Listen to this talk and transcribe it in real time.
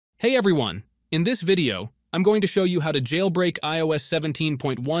Hey everyone! In this video, I'm going to show you how to jailbreak iOS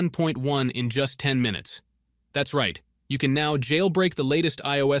 17.1.1 in just 10 minutes. That's right, you can now jailbreak the latest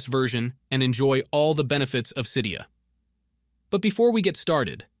iOS version and enjoy all the benefits of Cydia. But before we get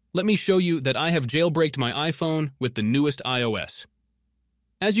started, let me show you that I have jailbreaked my iPhone with the newest iOS.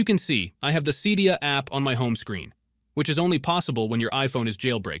 As you can see, I have the Cydia app on my home screen, which is only possible when your iPhone is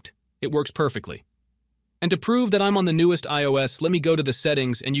jailbreaked. It works perfectly. And to prove that I'm on the newest iOS, let me go to the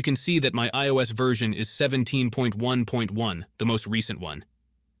settings and you can see that my iOS version is 17.1.1, the most recent one.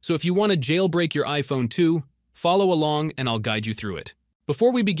 So if you want to jailbreak your iPhone too, follow along and I'll guide you through it.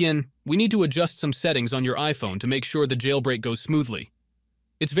 Before we begin, we need to adjust some settings on your iPhone to make sure the jailbreak goes smoothly.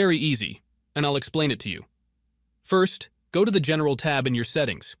 It's very easy, and I'll explain it to you. First, go to the General tab in your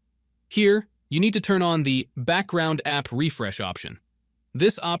settings. Here, you need to turn on the Background App Refresh option.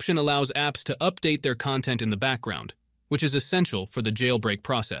 This option allows apps to update their content in the background, which is essential for the jailbreak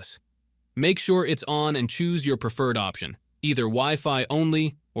process. Make sure it's on and choose your preferred option, either Wi-Fi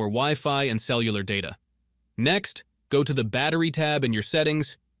only or Wi-Fi and cellular data. Next, go to the Battery tab in your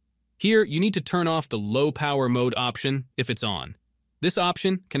settings. Here, you need to turn off the Low Power Mode option if it's on. This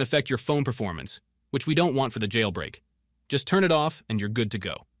option can affect your phone performance, which we don't want for the jailbreak. Just turn it off and you're good to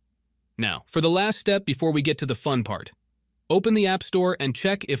go. Now, for the last step before we get to the fun part. Open the App Store and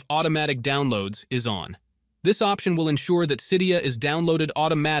check if Automatic Downloads is on. This option will ensure that Cydia is downloaded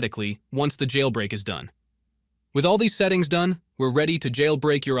automatically once the jailbreak is done. With all these settings done, we're ready to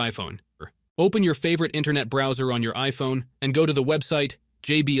jailbreak your iPhone. Open your favorite internet browser on your iPhone and go to the website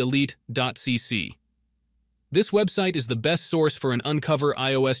jbelite.cc. This website is the best source for an Uncover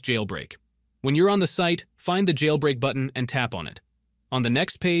iOS jailbreak. When you're on the site, find the jailbreak button and tap on it. On the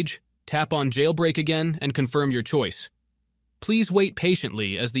next page, tap on Jailbreak again and confirm your choice. Please wait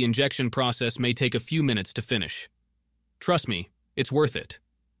patiently as the injection process may take a few minutes to finish. Trust me, it's worth it.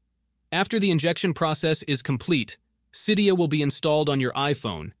 After the injection process is complete, Cydia will be installed on your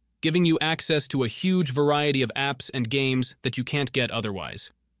iPhone, giving you access to a huge variety of apps and games that you can't get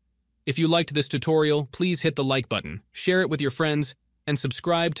otherwise. If you liked this tutorial, please hit the like button, share it with your friends, and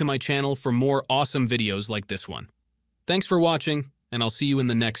subscribe to my channel for more awesome videos like this one. Thanks for watching, and I'll see you in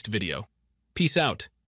the next video. Peace out.